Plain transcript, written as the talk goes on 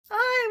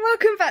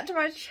welcome back to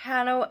my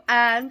channel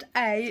and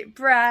a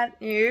brand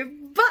new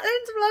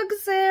Butlins vlog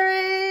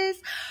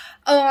series.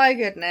 Oh my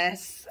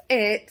goodness,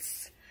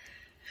 it's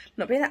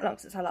not been that long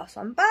since our last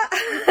one,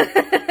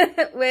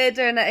 but we're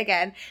doing it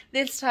again,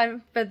 this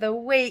time for the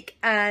week,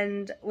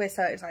 and we're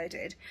so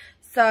excited.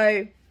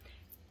 So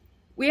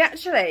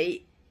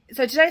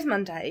today's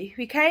Monday,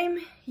 we came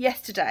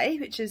yesterday,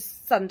 which is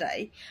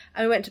Sunday,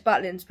 and we went to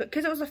Butlins, but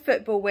because it was a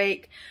football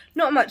week,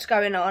 not much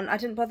going on, I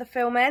didn't bother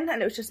filming,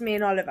 and it was just me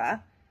and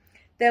Oliver.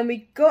 Then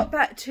we got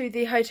back to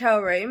the hotel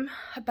room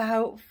we're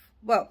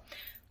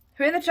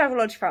in the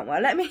Travelodge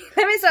Frontwell. Let me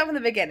start from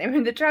the beginning. We're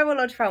in the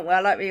Travelodge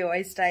Frontwell, like we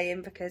always stay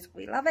in because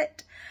we love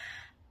it.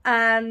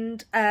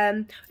 And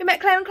we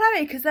met Claire and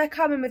Chloe because they're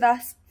coming with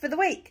us for the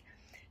week.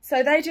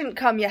 So they didn't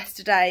come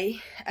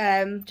yesterday,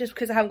 just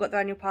because I haven't got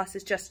their annual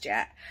passes just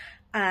yet.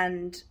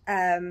 And,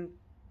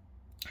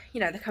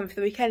 you know, they're coming for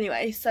the week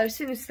anyway. So as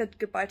soon as we said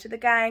goodbye to the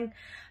gang,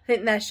 I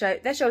think their show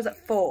was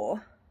at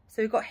 4.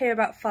 So we got here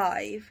about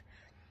 5.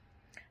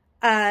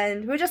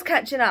 And we're just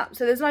catching up.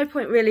 So there's no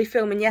point really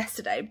filming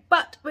yesterday.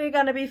 But we're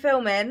going to be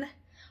filming,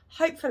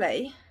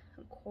 hopefully,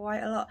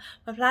 quite a lot.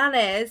 My plan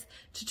is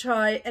to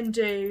try and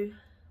do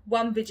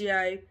one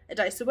video a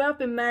day. So where I've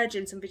been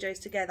merging some videos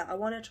together, I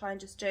want to try and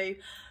just do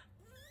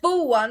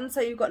full one,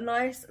 so you've got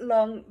nice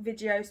long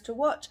videos to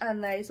watch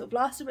and they sort of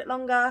last a bit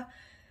longer,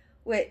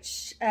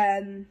 which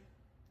I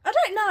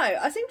don't know,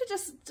 I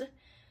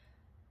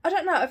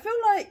don't know, I feel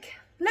like,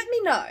 let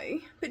me know,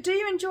 but do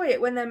you enjoy it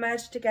when they're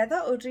merged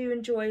together, or do you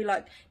enjoy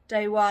like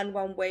day 1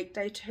 one week,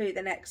 day 2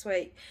 the next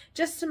week,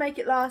 just to make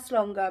it last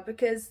longer,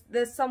 because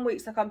there's some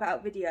weeks I can't put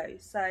out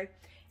videos, so it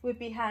would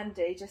be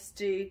handy just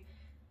to,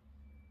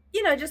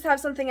 you know, just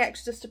have something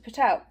extra just to put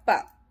out.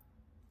 But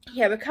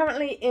yeah, we're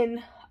currently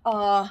in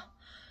our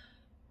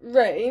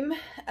room.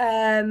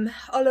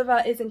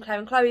 Oliver is in Claire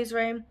and Chloe's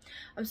room.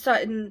 I'm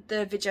starting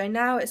the video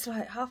now. It's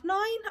like 9:30,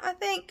 I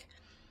think.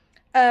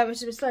 We're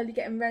slowly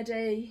getting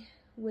ready.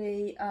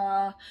 We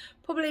are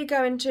probably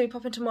going to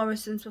pop into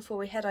Morrison's before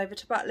we head over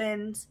to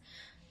Butlins.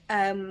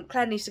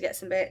 Claire needs to get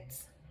some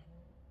bits,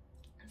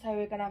 so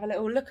we're going to have a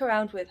little look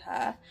around with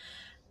her.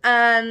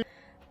 And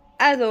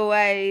as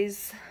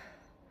always,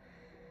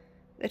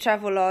 the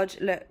Travelodge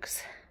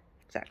looks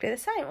exactly the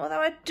same, although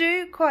I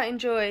do quite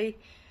enjoy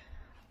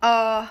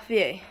our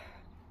view. It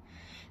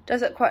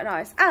does look quite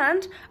nice.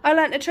 And I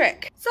learnt a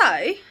trick. So,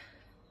 the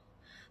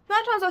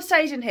amount of times I've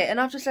stayed in here and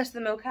I've just left the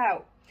milk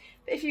out.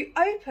 But if you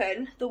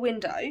open the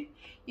window,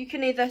 you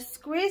can either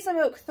squeeze the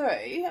milk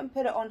through and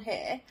put it on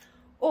here,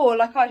 or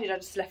like I did, I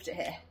just left it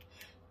here.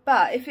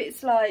 But if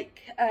it's like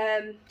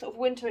sort of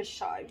winterish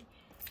time,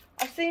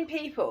 I've seen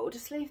people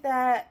just leave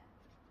their,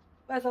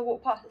 as I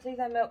walk past, leave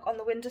their milk on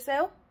the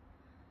windowsill.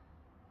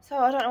 So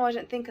I don't know why I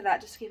didn't think of that,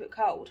 just to keep it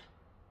cold.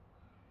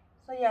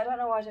 So yeah, I don't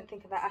know why I didn't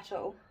think of that at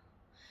all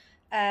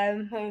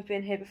when we've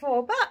been here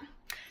before, but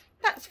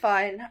that's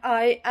fine.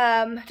 I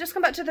just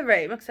come back to the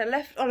room because I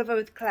left Oliver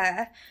with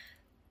Claire.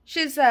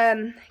 She's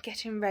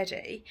getting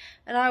ready,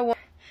 and I want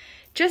to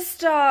just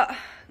start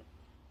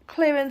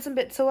clearing some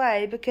bits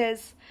away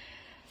because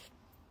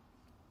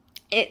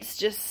it's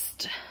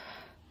just,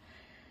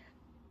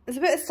 there's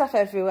a bit of stuff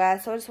everywhere,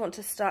 so I just want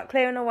to start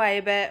clearing away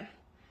a bit.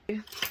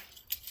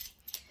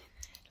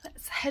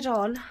 Let's head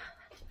on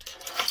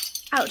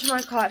out to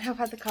my car and help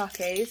out the car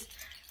keys.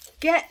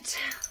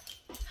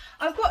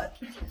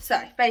 So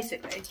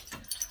basically,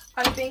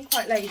 I've been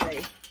quite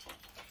lazy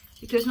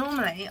because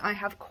normally I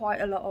have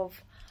quite a lot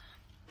of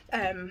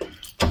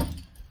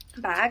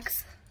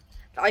bags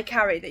that I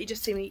carry that you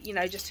just see me, you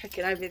know, just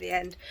hooking over the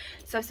end.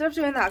 So instead of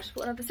doing that, I've just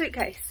put another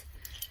suitcase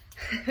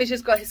which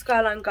has got his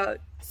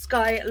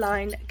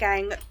Skyline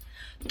Gang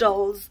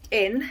dolls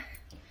in.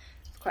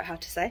 It's quite hard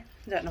to say,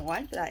 I don't know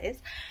why, but that is.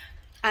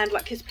 And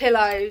like his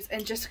pillows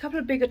and just a couple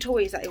of bigger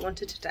toys that he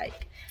wanted to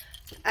take.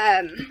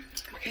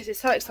 Because he's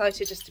so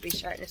excited just to be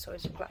sharing his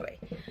toys with Chloe.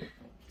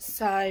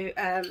 So,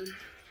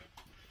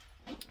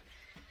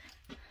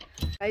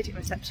 lady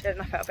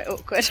reception, I felt a bit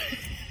awkward.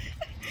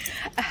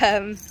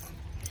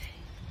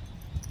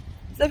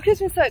 So because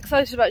he's so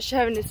excited about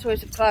sharing his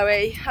toys with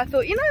Chloe, I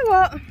thought, you know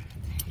what?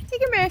 He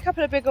can bring a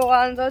couple of bigger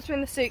ones. I was doing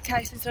the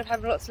suitcase instead of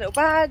having lots of little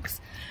bags.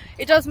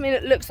 It does mean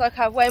it looks like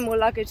I have way more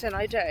luggage than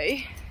I do.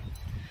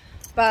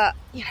 But,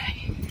 you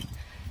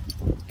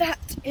know, that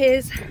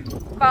is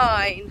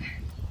fine.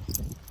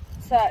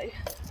 So,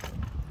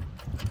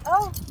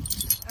 oh,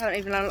 I haven't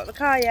even unlocked the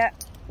car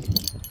yet. Oh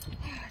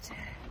dear.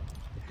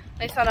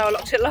 At least I know I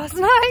locked it last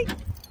night.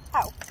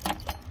 Ow.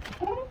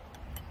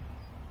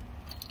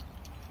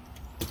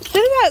 So this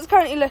is how it's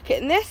currently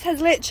looking. This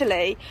has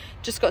literally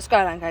just got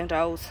Skyline Gang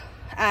dolls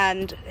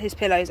and his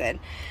pillows in.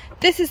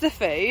 This is the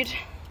food.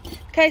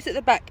 The case at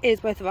the back is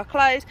both of our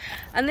clothes,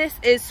 and this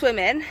is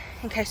swimming,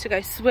 in case we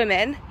go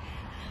swimming.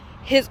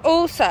 Here's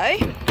also,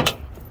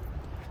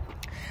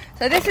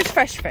 so this is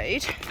fresh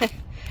food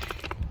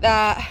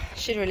that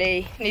should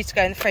really need to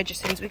go in the fridge as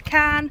soon as we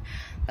can.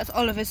 That's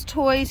Oliver's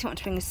toys, he wants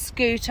to bring a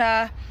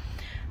scooter,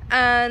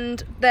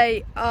 and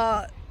they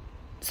are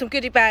some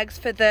goodie bags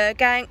for the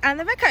gang and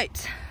the red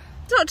coats.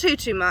 not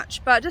too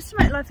much, but just to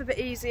make life a bit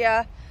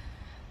easier,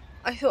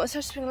 I thought instead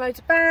of just bringing loads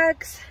of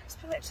bags, let's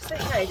bring it to the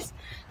suitcase.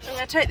 So I'm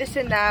going to take this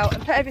in now and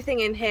put everything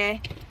in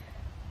here.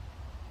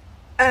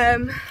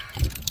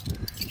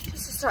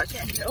 Just to start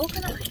getting it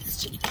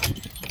organised.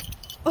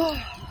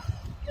 Oh,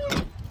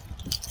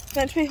 it's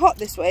meant to be hot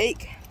this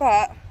week,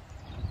 but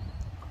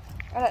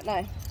I don't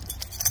know.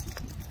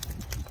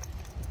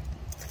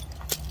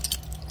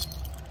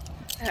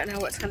 I don't know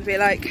what it's going to be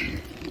like.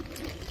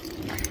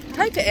 I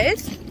hope it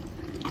is,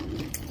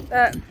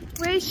 but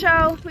we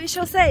shall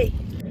see.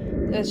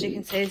 As you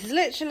can see, this is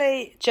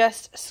literally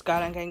just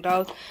Skyline Gang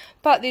dolls,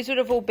 but these would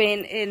have all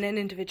been in an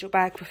individual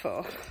bag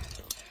before.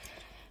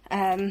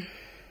 So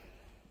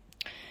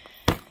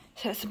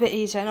it's a bit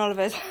easier, and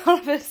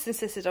Oliver's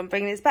insisted on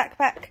bringing his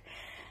backpack.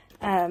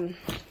 And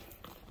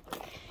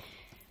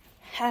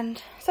for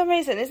some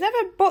reason, he's never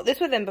brought this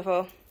with him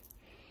before.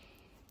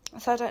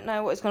 So I don't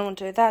know what he's going to want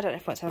to do with that. I don't know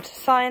if he wants him to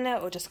sign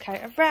it or just carry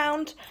it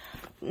around.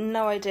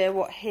 No idea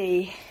what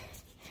he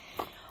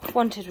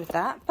wanted with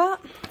that, but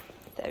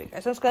there we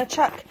go. So I'm just going to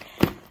chuck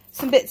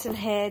some bits in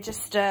here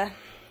just to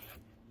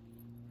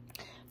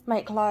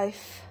make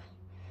life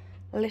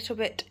a little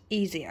bit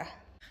easier.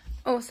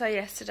 Also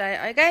yesterday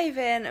I gave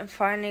in and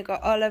finally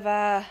got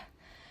Oliver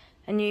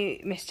a new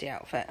Misty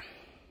outfit.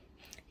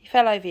 He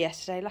fell over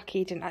yesterday. Lucky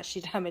he didn't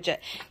actually damage it.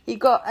 He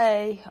got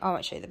I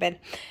won't show you the bin.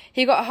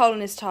 He got a hole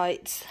in his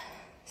tights.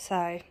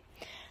 So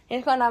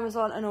he's gone on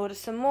Amazon and ordered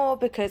some more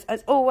because,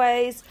 as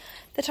always,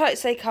 the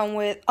tights they come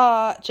with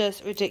are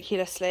just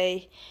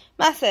ridiculously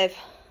massive.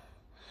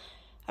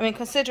 I mean,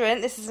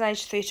 considering this is an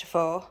age 3 to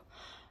 4,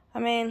 I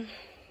mean,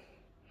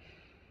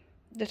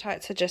 the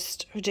tights are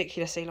just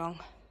ridiculously long.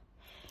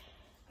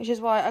 Which is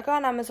why I go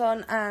on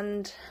Amazon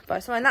and buy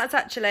some. And that's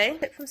actually a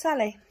tip from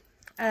Sally.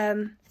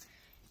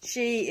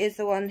 She is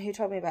the one who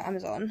told me about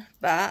Amazon,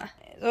 but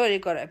it's already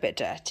got it a bit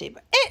dirty,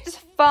 but it's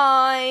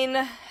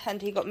fine.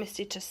 And he got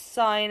Misty to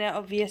sign it,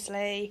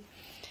 obviously.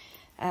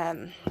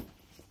 So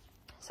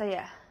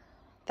yeah,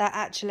 that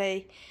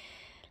actually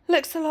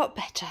looks a lot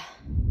better.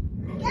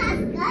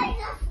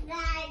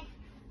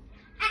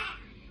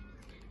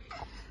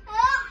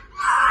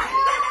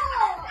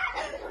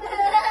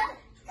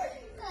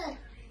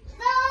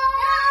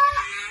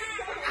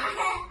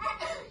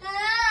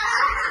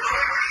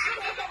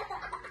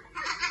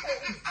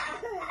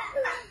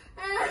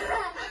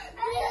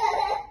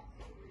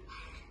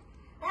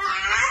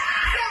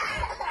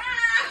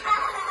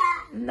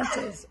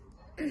 Nutters.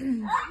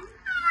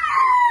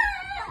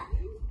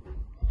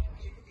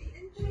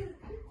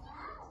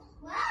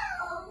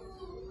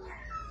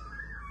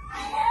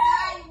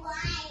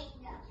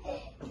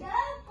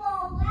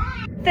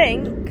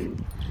 Think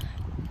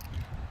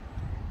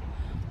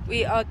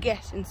we are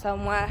getting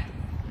somewhere.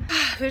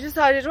 We've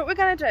decided what we're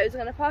going to do is we're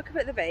going to park up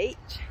at the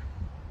beach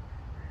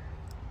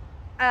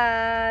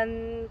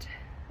and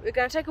we're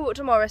going to take a walk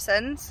to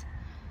Morrison's,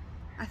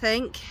 I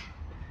think,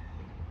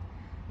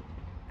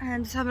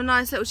 and just have a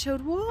nice little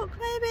chilled walk,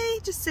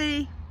 maybe just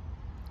see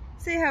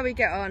how we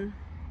get on,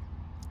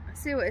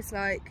 see what it's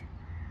like.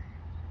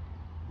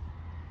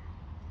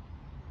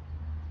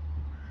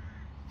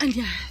 And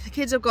yeah, the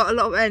kids have got a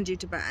lot of energy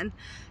to burn.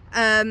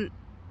 I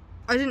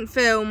didn't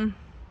film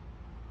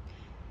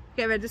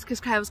getting ready just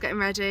because Claire was getting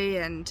ready,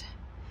 and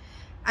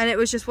it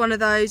was just one of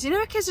those, you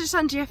know, kids are just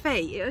under your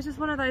feet. It was just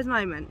one of those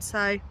moments.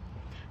 So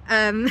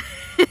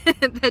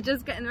they're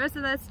just getting the rest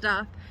of their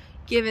stuff,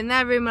 giving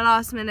their room a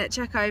last minute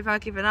check over,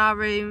 giving our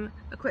room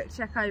a quick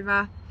check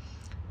over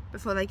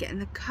before they get in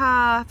the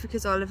car,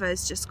 because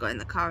Oliver's just got in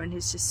the car and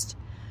he's just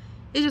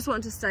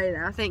wanting to stay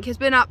there. I think he's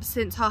been up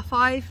since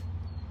 5:30,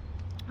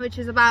 which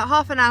is about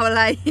half an hour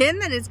late in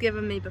than he's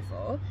given me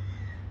before.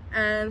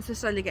 So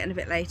slowly getting a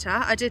bit later.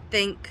 I did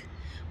think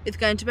with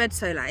going to bed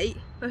so late,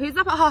 but he was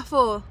up at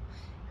 4:30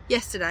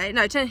 yesterday.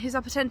 No, he was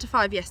up at 10 to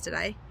 5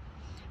 yesterday.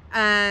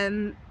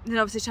 Then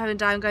obviously travelling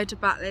down, going to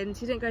Butlins.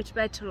 He didn't go to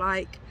bed till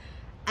like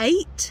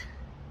 8,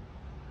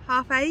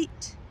 half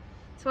 8.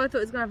 So I thought he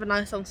was going to have a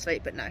nice long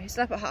sleep, but no, he's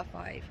up at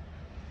 5:30.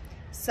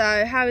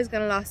 So how he's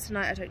going to last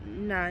tonight, I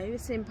don't know. We've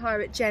seen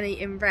Pirate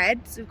Jenny in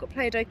red. So we've got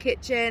Play-Doh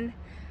kitchen.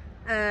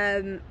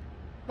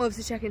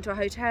 Obviously check into our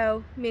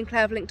hotel. Me and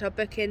Claire have linked our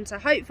booking, so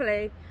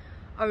hopefully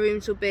our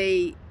rooms will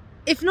be,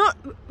 if not,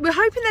 we're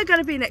hoping they're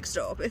going to be next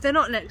door, but if they're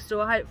not next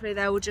door, hopefully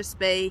they will just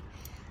be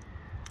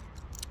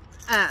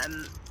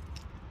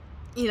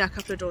you know, a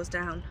couple of doors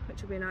down,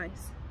 which will be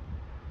nice.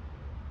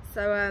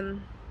 So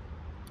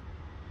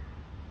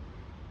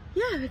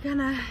yeah, we're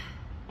gonna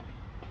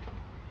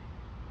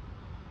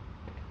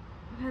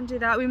do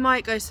that. We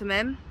might go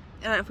swimming.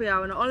 I don't know if we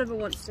are or not. Oliver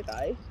wants to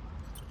go.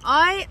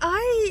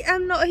 I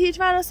am not a huge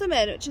fan of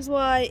swimming, which is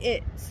why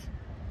it's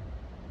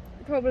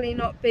probably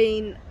not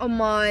been on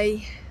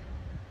my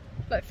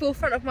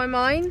forefront of my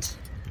mind.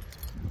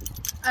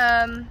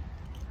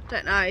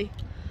 Don't know.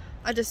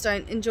 I just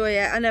don't enjoy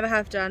it. I never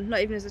have done,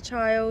 not even as a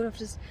child.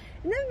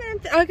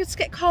 I just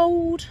get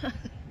cold.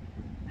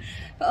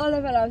 But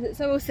Oliver loves it,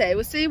 so we'll see.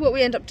 We'll see what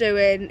we end up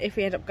doing, if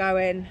we end up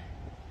going.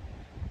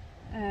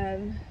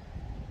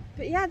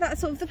 But yeah,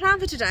 that's sort of the plan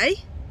for today.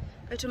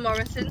 Go to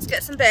Morrison's,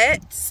 get some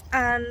bits,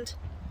 and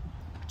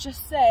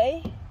just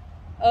see.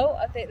 Oh,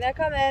 I think they're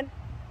coming.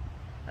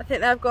 I think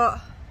they've got.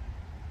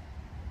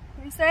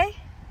 Can you see?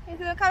 You think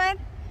they're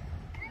coming?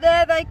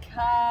 There they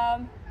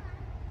come.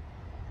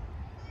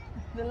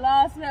 The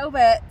last little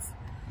bits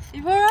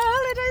before our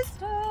holiday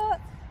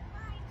starts.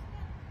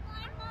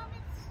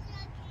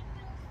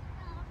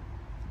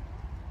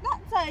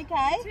 That's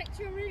okay. We checked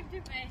your room,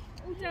 didn't we?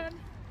 All done.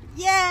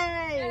 Yay!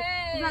 Yay!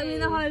 Does that mean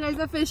the holiday's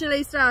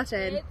officially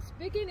started? It's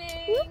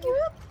beginning. Whoop,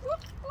 whoop,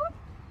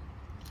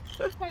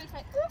 whoop, whoop.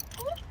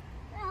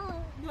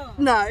 No.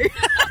 No.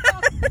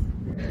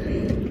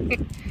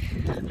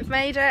 We've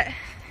made it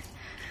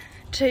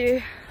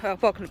to, well,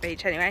 Bognor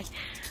Beach anyway.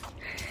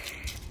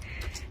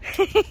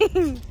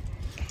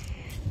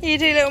 You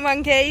two little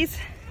monkeys.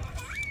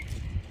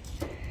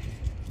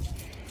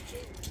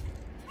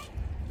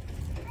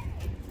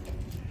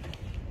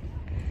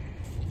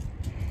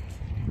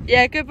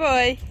 Yeah, good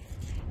boy.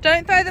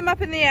 Don't throw them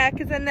up in the air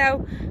because then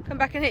they'll come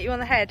back and hit you on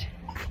the head.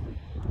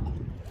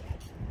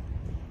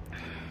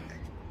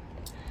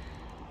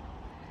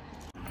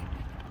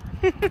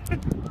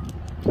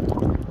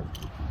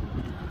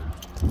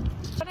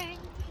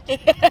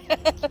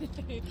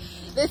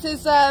 This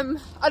is I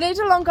need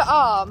a longer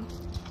arm.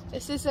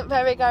 This isn't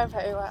going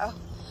very well.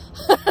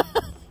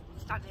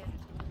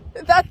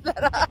 That's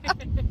better.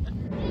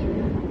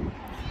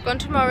 Gone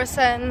to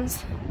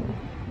Morrison's.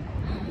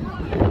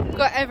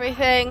 Got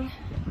everything.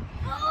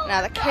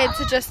 Now the kids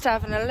are just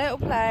having a little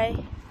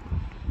play.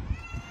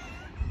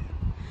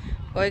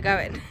 Where are we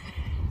going?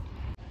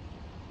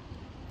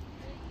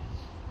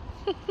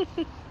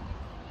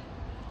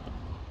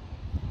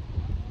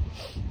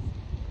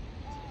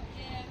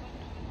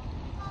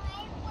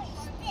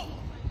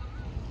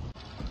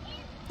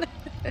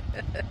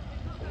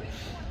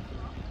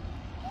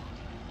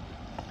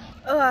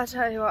 Oh, I'll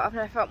tell you what, I've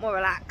never felt more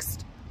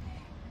relaxed.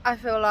 I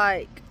feel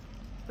like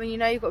when you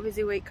know you've got a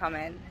busy week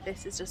coming,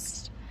 this is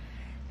just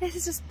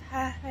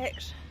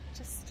perfect.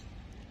 Just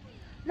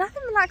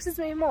nothing relaxes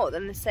me more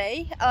than the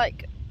sea.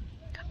 Like,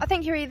 I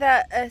think you're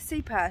either a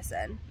sea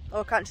person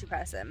or a country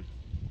person,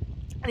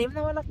 and even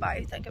though I love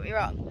both, don't get me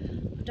wrong,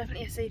 I'm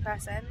definitely a sea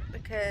person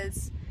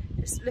because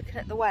just looking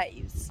at the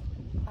waves,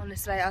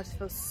 honestly, I just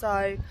feel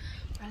so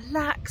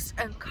relaxed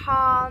and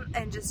calm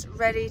and just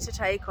ready to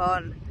take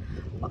on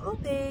what will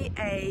be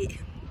a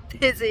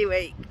busy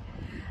week.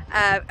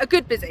 A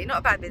good busy, not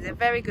a bad busy, a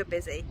very good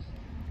busy.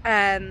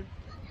 But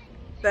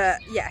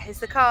yeah, it's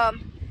the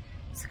calm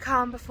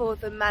before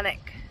the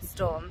manic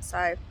storm. So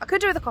I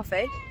could do with a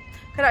coffee.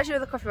 Could actually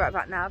do with a coffee right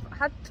about now. But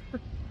I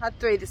had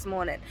 3 this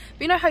morning.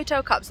 But you know,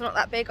 hotel cups are not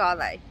that big, are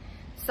they?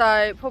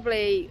 So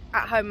probably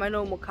at home, my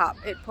normal cup,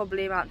 it'd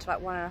probably amount to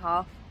like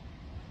 1.5.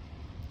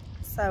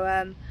 So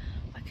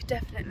I could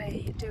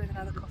definitely do with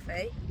another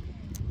coffee.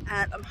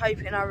 And I'm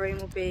hoping our room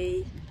will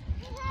be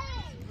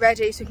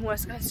ready so we can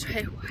almost go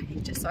straight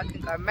away, just so I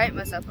can go and make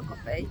myself a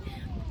coffee,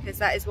 because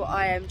that is what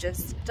I am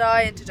just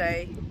dying to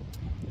do,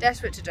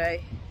 desperate to do.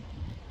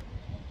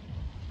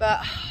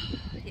 But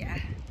yeah,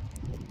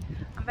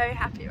 I'm very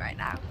happy right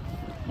now.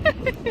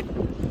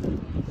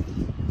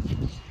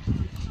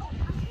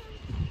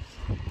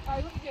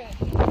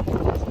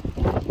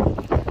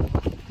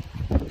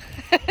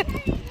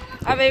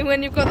 I mean,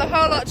 when you've got the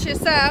whole lot to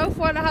yourself,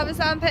 why not have a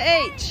sandpit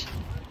each?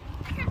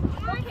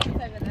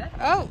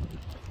 Oh.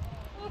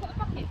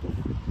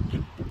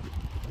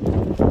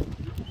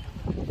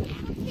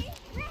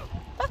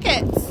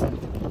 Buckets.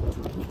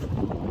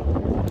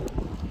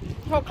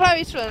 What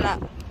Chloe's filling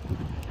up?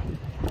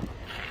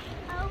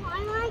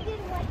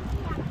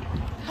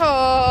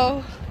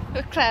 Oh,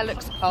 Claire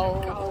looks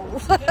cold.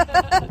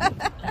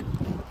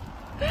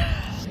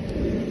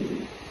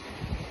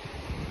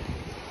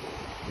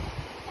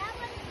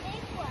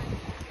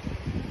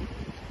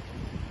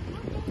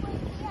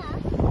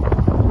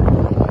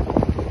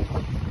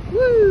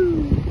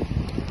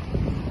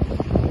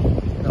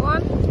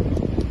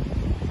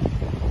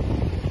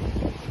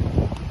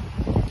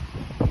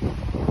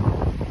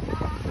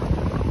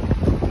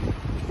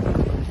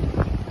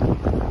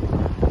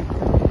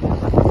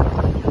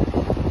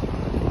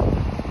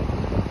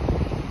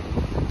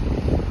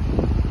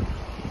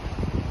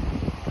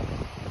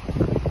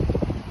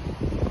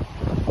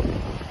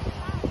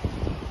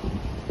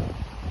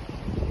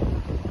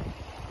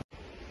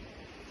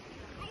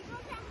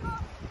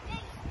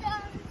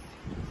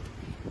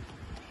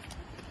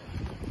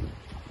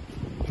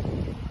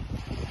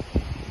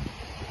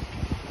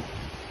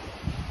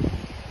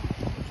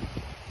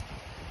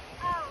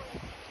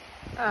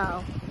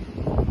 Oh.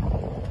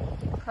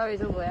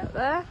 Chloe's all the way up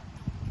there.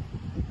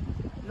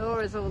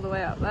 Laura's all the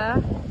way up there.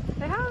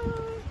 Say hi!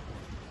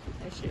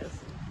 There she is.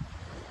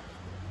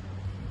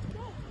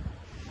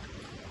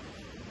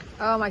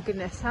 Oh my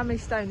goodness, how many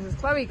stones has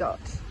Chloe got?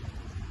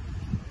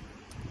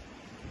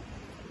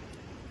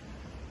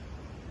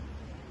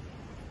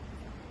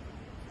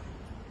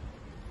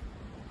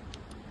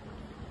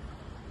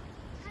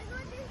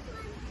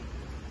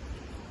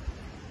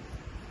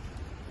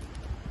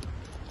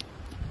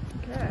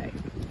 Okay.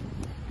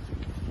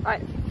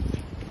 Right.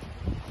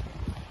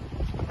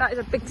 That is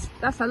a big,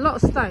 that's a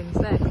lot of stones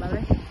there,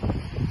 Chloe.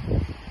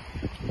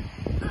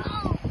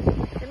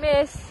 You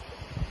miss.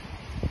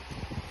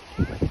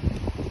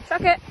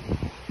 Chuck it.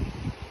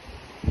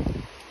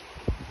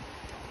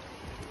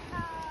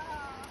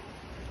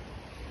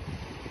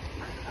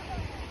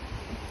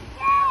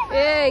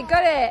 Yeah,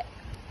 got it.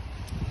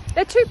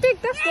 They're too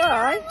big, that's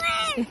why.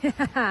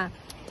 Yeah.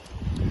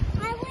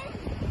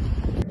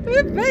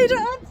 We've made it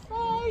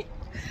outside.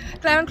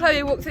 Claire and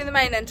Chloe walked through the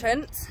main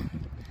entrance.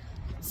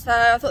 So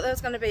I thought there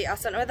was going to be us.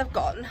 I don't know where they've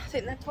gone. I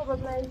think they're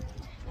probably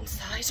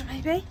inside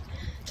maybe.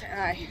 Don't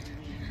know.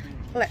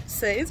 Let's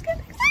see. It's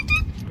getting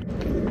exciting.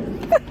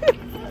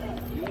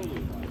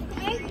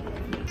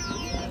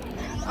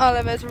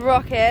 Oliver's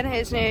rocking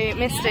his new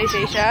Misty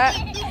t-shirt.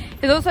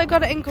 He's also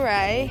got it in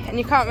grey, and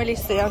you can't really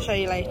see, I'll show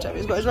you later.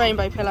 He's got his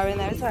rainbow pillow in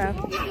there as well.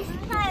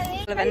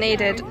 Oliver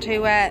needed to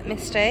wear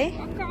Misty.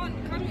 And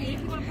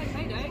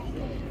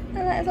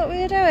that is what we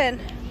were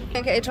doing. We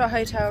didn't get into our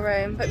hotel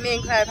room, but me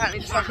and Claire apparently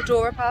just like a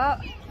door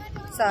apart.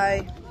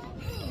 So,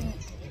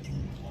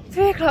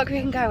 3 o'clock we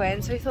can go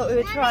in, so we thought we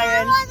would try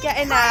and get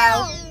in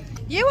now.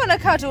 You want a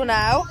cuddle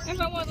now?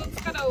 Everyone wants a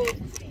cuddle.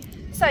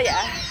 So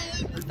yeah,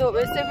 thought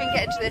we'd see if we can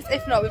get into this.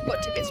 If not, we've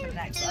got tickets for the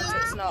next one, so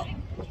it's not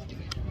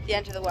the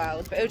end of the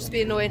world. But it would just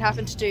be annoying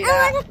having to do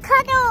that. I want a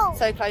cuddle.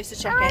 So close to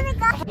check-in.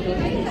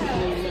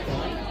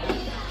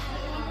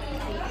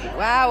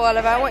 Wow,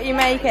 Oliver, what are you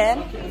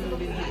making?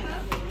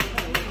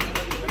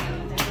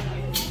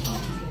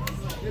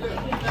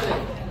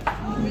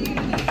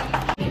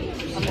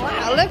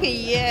 Wow, look at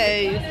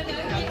you.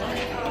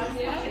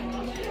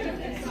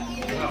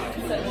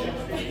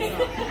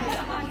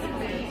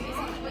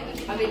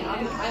 I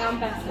am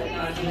better.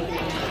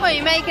 What are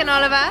you making,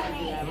 Oliver?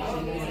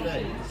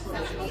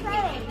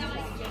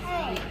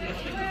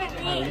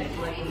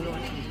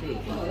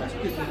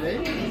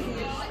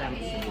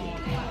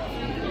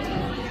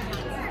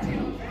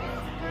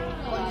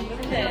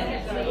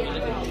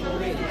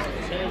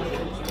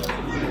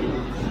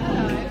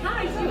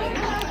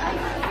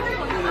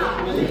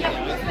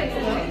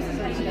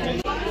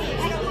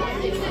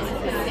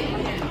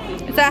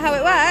 Is that how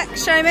it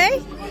works? Show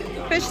me.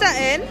 Push that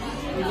in.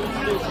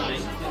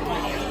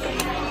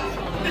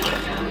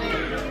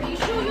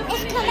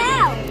 It's come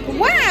out.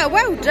 Wow,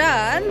 well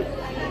done.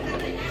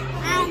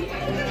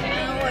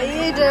 What are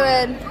you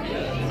doing?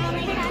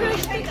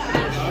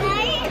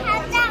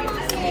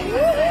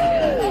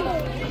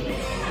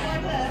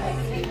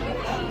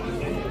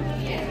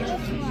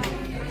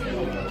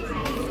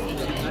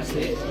 That's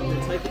it.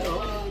 Take it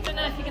off. I don't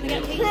know if you're going to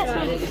get pizza.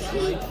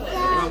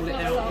 Roll it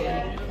out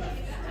again.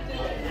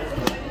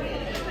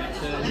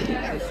 Turn it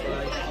this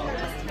way.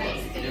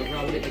 Now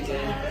roll it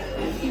again.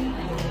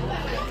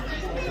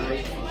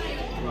 Okay.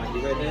 Right, you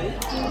ready?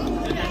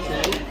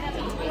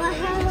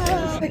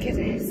 Look at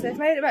this. They've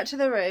made it back to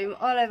the room.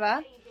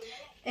 Oliver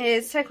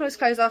is taking all his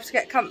clothes off to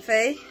get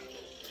comfy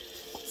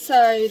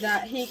so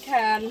that he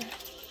can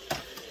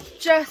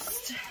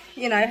just,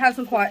 you know, have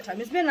some quiet time.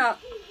 He's been up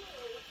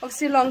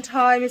obviously a long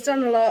time. He's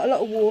done a lot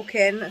of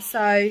walking,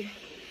 so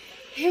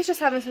he's just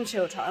having some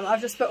chill time.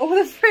 I've just put all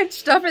the fridge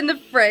stuff in the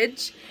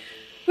fridge,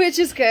 which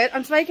is good.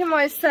 I'm making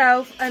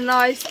myself a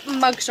nice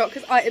mug shot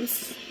because I am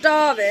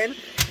starving.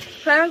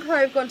 Claire and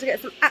Chloe have gone to get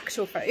some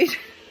actual food.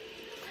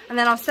 And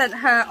then I've sent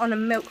her on a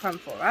milk run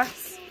for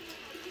us.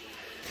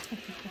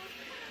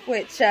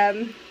 Which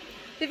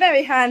be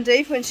very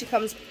handy for when she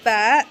comes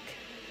back.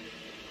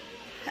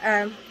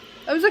 I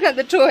was looking at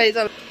the toys.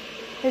 They're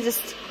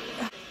just...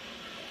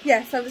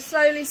 Yes, I'm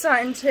slowly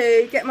starting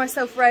to get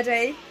myself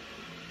ready.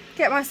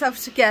 Get myself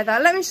together.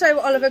 Let me show you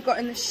what Oliver got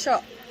in the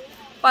shop,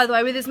 by the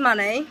way, with his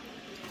money.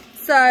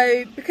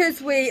 So,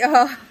 because we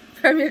are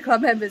Premier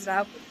Club members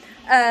now,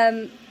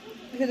 because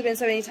we've been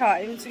so many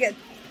times, we get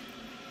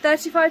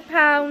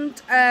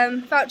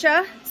 £35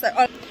 voucher.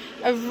 So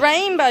a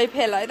rainbow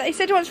pillow that he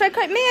said he wants Red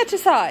Coat Mia to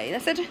sign. I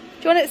said, do you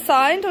want it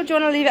signed or do you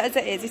want to leave it as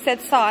it is? He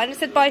said sign. I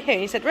said by who?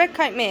 He said Red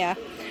Coat Mia.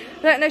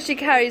 I don't know if she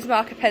carries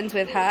marker pens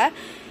with her,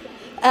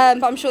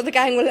 but I'm sure the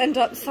gang will end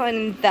up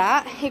signing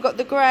that. He got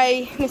the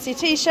grey Misty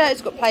t-shirt.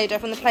 It's got Play-Doh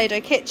from the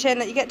Play-Doh kitchen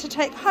that you get to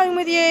take home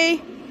with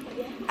you.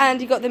 And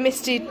you got the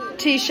Misty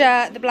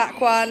t-shirt, the black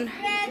one.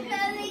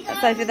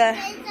 That's over there.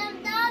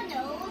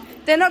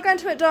 They're not going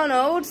to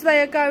McDonald's.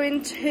 They are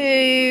going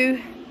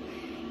to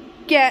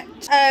get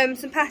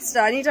some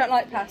pasta, and you don't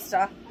like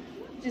pasta,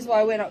 which is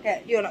why you're not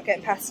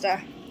getting pasta.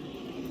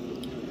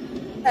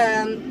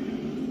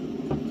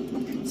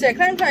 So yeah,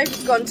 Claire and Chloe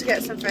have gone to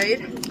get some food.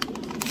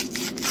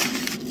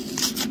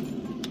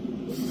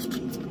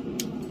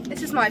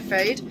 This is my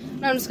food.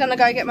 And I'm just going to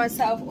go get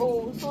myself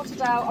all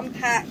sorted out,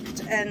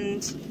 unpacked,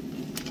 and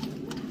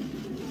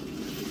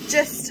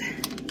just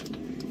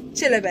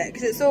chill a bit,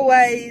 because it's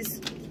always...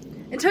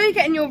 Until you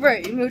get in your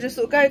room, you'll just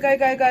sort of go, go,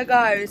 go, go, go.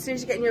 As soon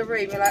as you get in your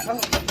room, you're like, oh,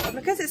 God.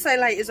 Because it's so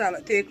late as well,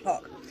 at 3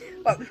 o'clock.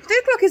 Well, 3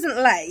 o'clock isn't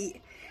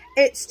late.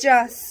 It's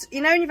just,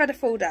 you know when you've had a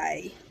full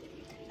day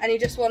and you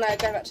just want to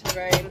go back to the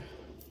room.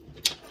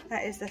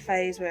 That is the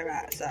phase we're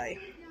at. So,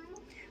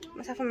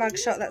 let's have a mug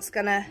shot that's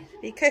going to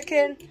be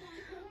cooking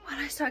when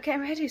I start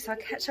getting ready, so I'll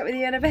catch up with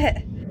you in a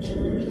bit.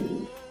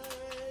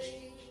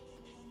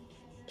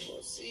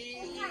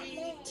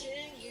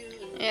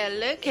 Yeah,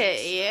 look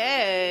at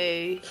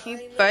you.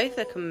 You both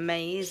look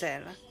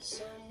amazing.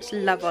 Just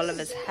love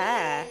Oliver's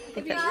hair.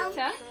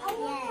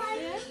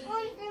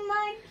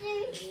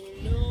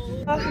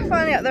 Oh,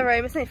 finally out the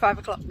room. It's only 5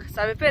 o'clock,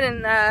 so we've been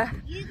in there.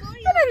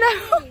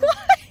 For a while,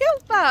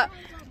 but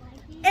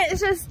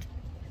it's just.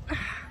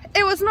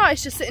 It was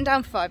nice just sitting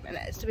down for 5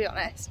 minutes, to be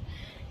honest.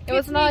 It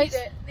was nice.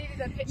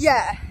 Needed a picture.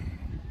 Yeah.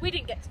 We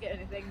didn't get to get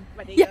anything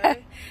ready. Yeah.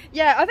 Though.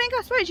 Yeah, I think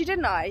I spoke to you,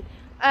 didn't I?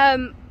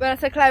 When I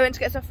said Claire went to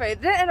get some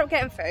food. They didn't end up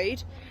getting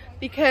food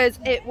because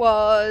it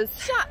was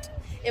Shut.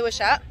 It was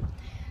shut.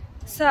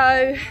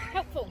 So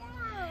Helpful.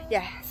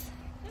 yes.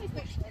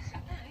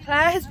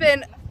 Claire has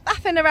been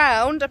faffing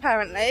around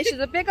apparently. She's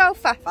a big old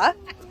faffer.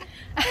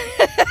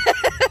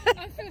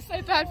 I feel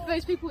so bad for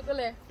those people at the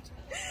lift.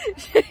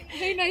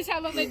 Who knows how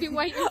long they've been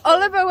waiting for.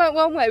 Oliver went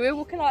one way, we were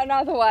walking out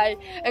another way,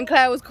 and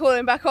Claire was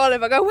calling back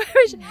Oliver. I go,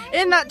 where is she?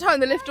 In that time,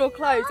 the lift door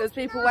closed. There's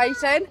people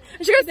waiting.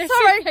 And she goes, Their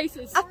sorry,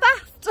 suitcases. I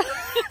faffed.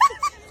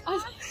 I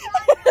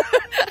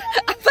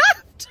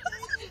faffed.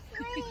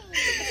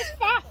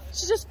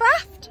 She just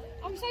faffed.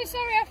 I'm so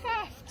sorry, I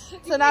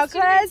faffed. So now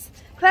Claire's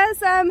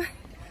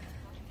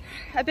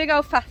a big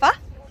old faffer.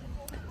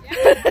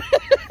 Yeah.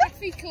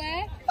 Faffy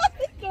Claire.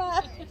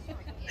 Claire.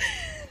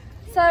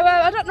 So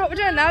I don't know what we're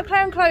doing now.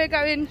 Claire and Chloe are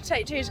going to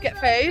take 2 to get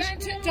food. Going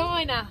to the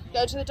diner.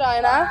 Go to the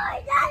diner.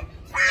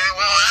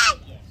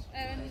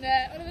 And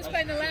Oliver's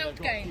playing the loud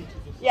game.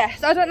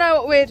 Yes, I don't know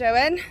what we're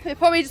doing. We're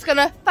probably just going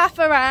to faff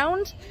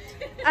around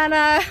and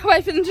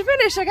wait for them to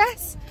finish, I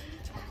guess.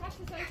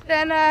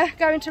 Then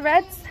go into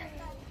Red's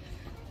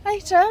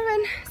later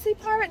and see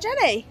Pirate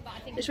Jenny,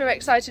 which we're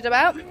excited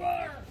about.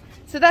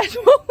 So that's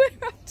what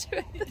we're up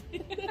to.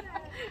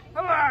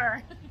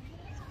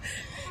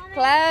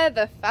 Claire,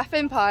 the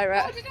faffing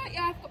pirate. Oh, did I?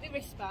 Yeah, I've got my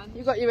wristband.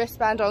 You've got your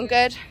wristband on,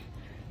 good.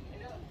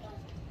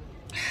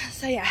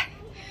 So yeah,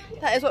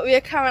 that is what we are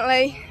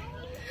currently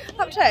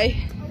up to.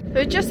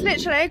 We've just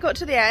literally got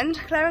to the end.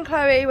 Claire and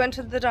Chloe went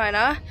to the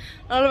diner.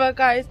 And Oliver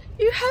goes,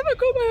 you haven't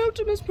got my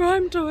Optimus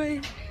Prime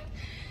toy.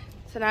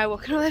 So now we're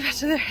walking all the way back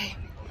to the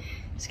room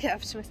to get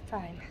Optimus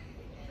Prime.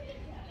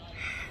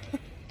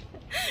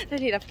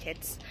 Don't you love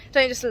kids?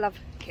 Don't you just love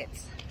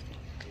kids?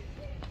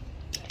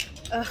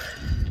 Ugh.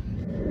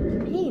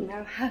 He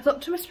now has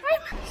Optimus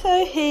Prime.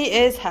 So he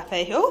is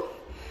happy. Oh,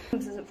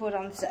 doesn't fall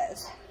down the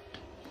stairs.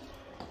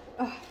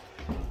 Oh.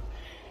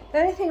 The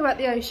only thing about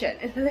the ocean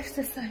is the lifts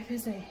are so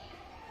busy.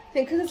 I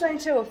think because there's only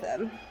 2 of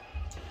them,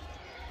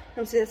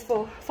 obviously there's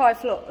 5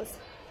 floors,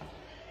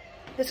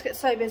 it just gets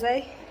so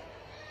busy.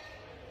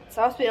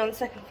 So us being on the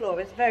 2nd floor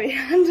is very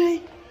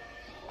handy.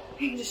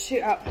 You can just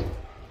shoot up.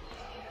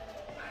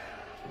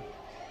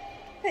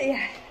 But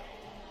yeah,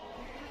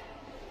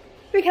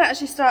 we can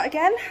actually start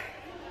again.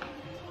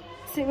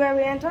 See where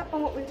we end up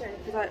and what we do,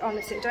 because I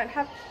honestly don't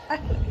have a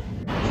clue.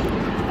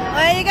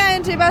 Where are you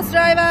going to, bus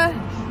driver?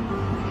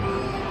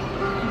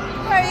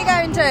 Where are you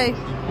going to?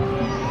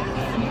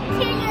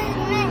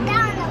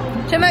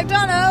 McDonald's. To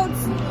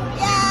McDonald's?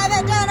 Yeah,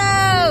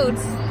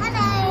 McDonald's!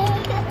 Hello.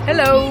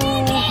 Hello!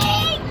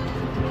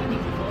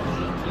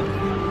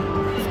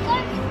 It's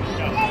going to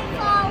be so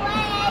far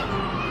away.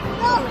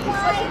 Look,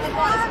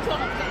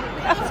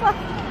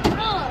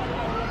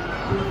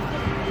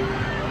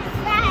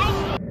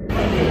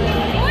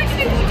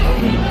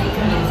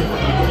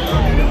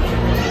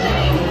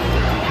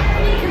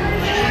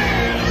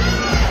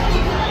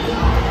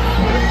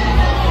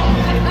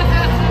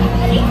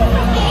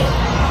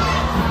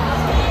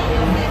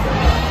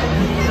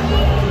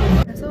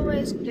 As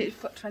always, completely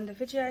forgot to end the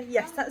video.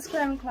 Yes, that's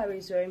Claire and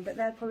Chloe's room, but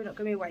they're probably not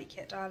going to be awake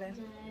yet, darling.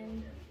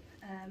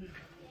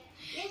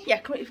 Yeah,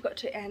 completely forgot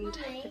to end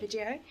the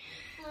video.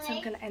 So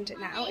I'm going to end it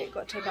now. It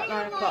got to about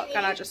 9 o'clock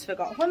and I just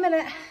forgot 1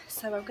 minute.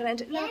 So I'm going to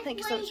end it now. Thank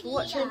you so much for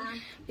watching.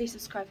 Please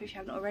subscribe if you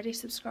haven't already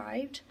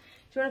subscribed.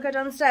 Do you want to go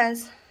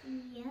downstairs?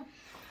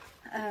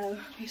 Yeah.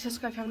 Please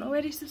subscribe if you haven't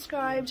already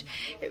subscribed.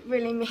 It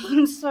really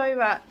means so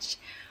much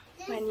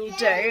when you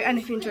do. And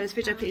if you enjoy this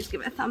video, please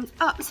give it a thumbs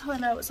up so I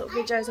know what sort of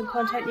videos and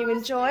content you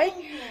enjoy.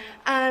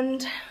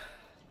 And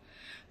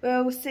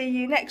we'll see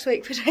you next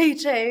week for day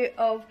 2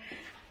 of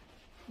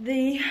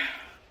the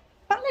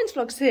Butlins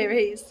vlog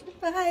series.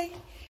 Bye.